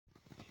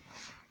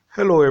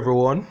Hello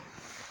everyone,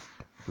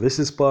 this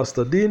is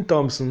Pastor Dean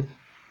Thompson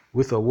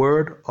with a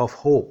word of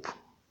hope.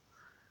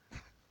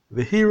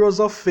 The heroes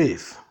of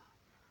faith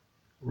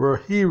were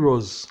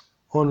heroes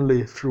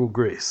only through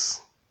grace.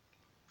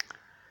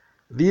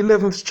 The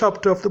 11th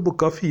chapter of the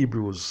book of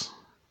Hebrews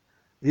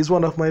is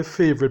one of my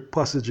favorite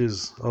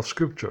passages of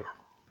scripture.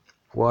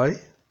 Why?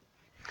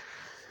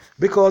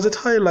 Because it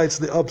highlights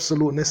the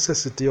absolute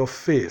necessity of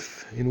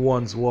faith in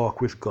one's walk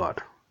with God.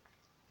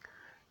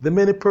 The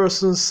many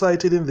persons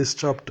cited in this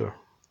chapter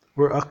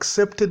were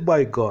accepted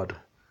by God,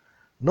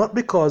 not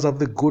because of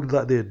the good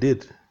that they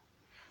did,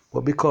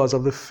 but because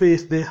of the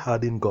faith they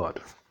had in God.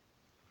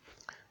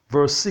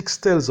 Verse 6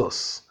 tells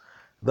us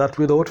that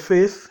without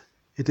faith,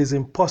 it is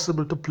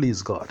impossible to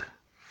please God,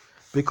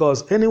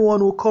 because anyone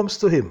who comes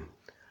to Him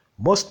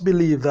must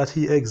believe that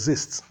He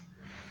exists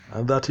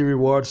and that He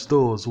rewards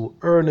those who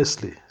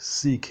earnestly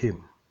seek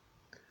Him.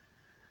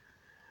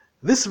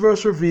 This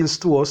verse reveals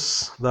to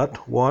us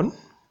that 1.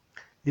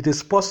 It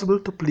is possible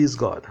to please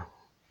God.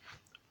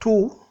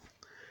 2.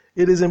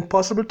 It is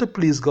impossible to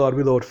please God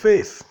without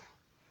faith.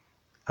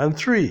 And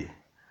 3.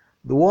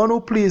 The one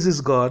who pleases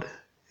God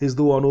is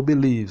the one who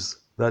believes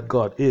that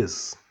God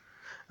is,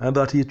 and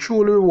that He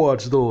truly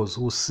rewards those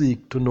who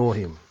seek to know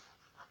Him.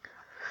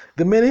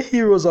 The many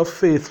heroes of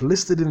faith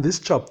listed in this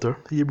chapter,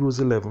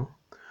 Hebrews 11,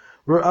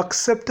 were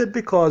accepted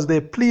because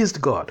they pleased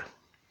God.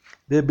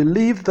 They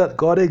believed that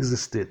God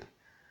existed.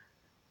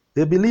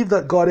 They believed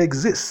that God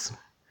exists.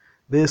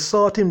 They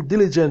sought Him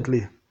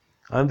diligently,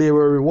 and they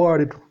were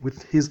rewarded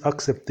with His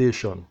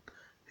acceptation,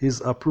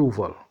 His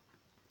approval.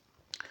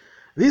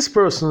 These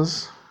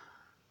persons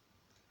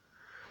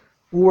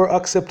who were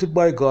accepted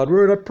by God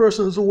were not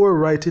persons who were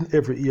right in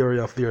every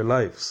area of their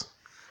lives,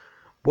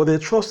 but they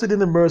trusted in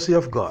the mercy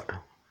of God.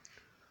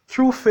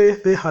 Through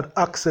faith, they had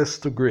access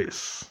to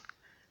grace.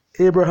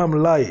 Abraham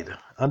lied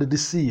and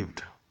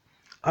deceived.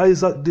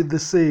 Isaac did the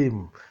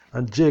same,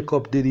 and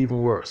Jacob did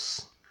even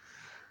worse.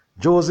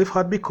 Joseph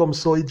had become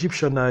so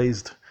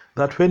Egyptianized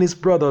that when his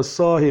brothers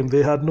saw him,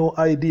 they had no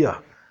idea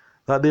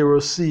that they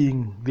were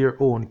seeing their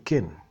own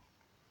kin.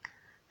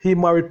 He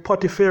married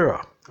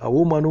Potipharah, a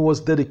woman who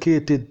was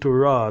dedicated to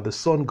Ra, the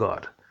sun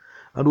god,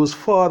 and whose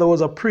father was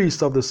a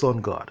priest of the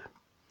sun god.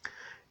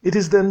 It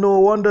is then no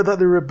wonder that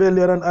the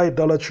rebellion and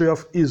idolatry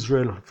of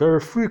Israel very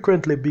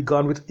frequently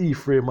began with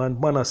Ephraim and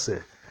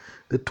Manasseh,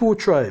 the two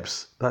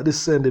tribes that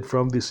descended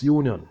from this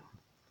union.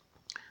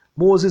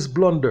 Moses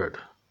blundered.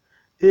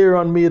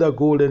 Aaron made a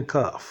golden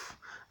calf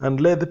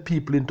and led the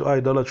people into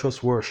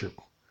idolatrous worship.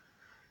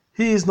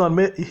 He is not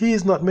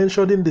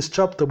mentioned in this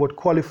chapter, but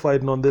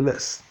qualified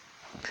nonetheless.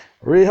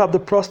 Rahab the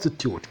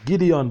prostitute,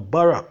 Gideon,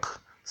 Barak,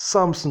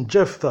 Samson,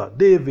 Jephthah,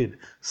 David,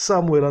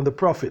 Samuel, and the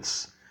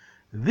prophets.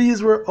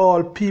 These were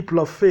all people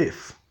of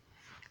faith.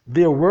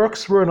 Their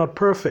works were not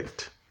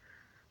perfect,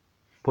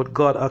 but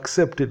God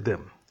accepted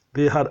them.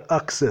 They had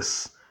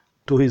access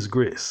to His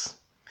grace.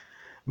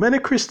 Many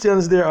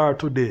Christians there are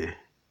today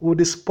who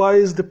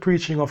despise the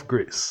preaching of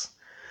grace,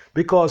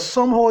 because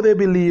somehow they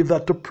believe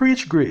that to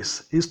preach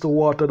grace is to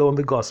water down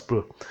the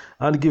gospel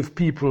and give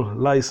people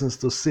license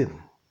to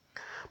sin.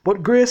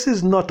 But grace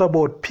is not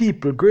about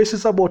people. Grace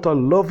is about a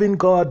loving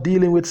God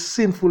dealing with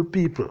sinful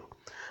people.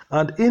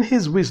 And in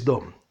His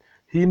wisdom,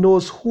 He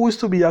knows who is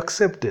to be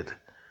accepted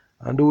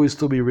and who is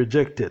to be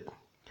rejected.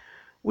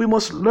 We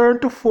must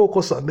learn to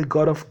focus on the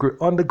God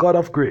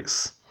of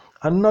grace,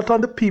 and not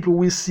on the people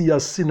we see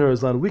as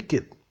sinners and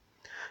wicked.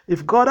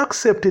 If God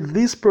accepted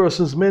these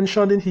persons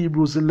mentioned in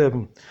Hebrews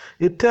 11,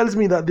 it tells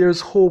me that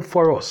there's hope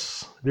for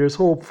us. There's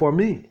hope for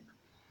me.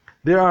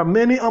 There are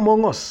many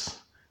among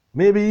us,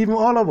 maybe even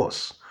all of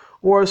us,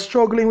 who are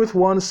struggling with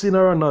one sin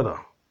or another.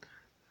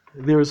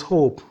 There is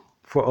hope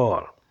for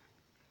all.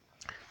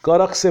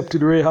 God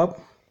accepted Rahab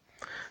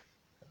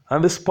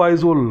and the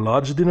spies who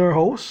lodged in her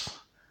house.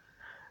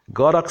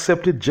 God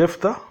accepted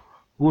Jephthah,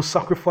 who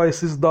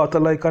sacrificed his daughter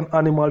like an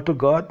animal to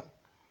God.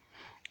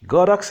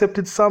 God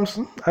accepted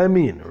Samson?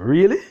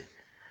 Really?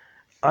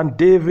 And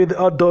David,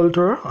 the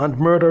adulterer and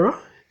murderer,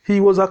 he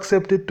was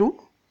accepted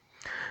too?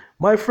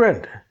 My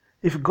friend,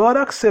 if God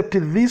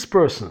accepted these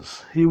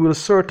persons, He will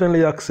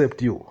certainly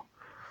accept you.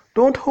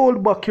 Don't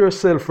hold back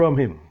yourself from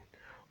Him.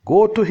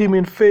 Go to Him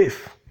in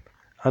faith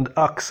and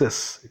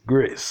access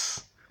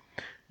grace.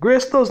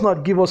 Grace does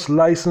not give us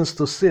license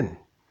to sin,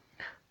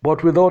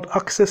 but without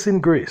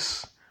accessing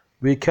grace,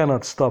 we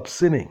cannot stop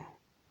sinning.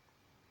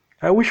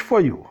 I wish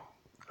for you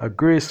a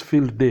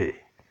grace-filled day.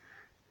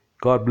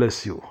 God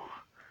bless you.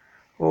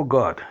 Oh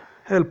God,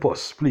 help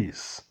us,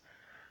 please,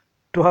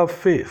 to have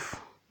faith,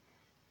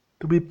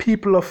 to be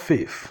people of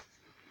faith,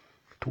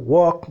 to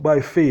walk by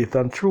faith,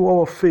 and through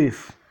our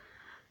faith,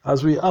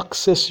 as we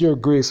access Your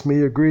grace, may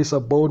Your grace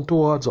abound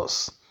towards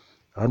us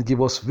and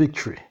give us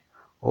victory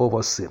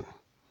over sin.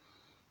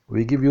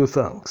 We give You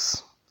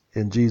thanks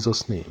in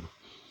Jesus' name.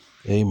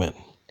 Amen.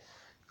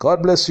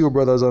 God bless you,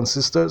 brothers and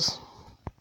sisters.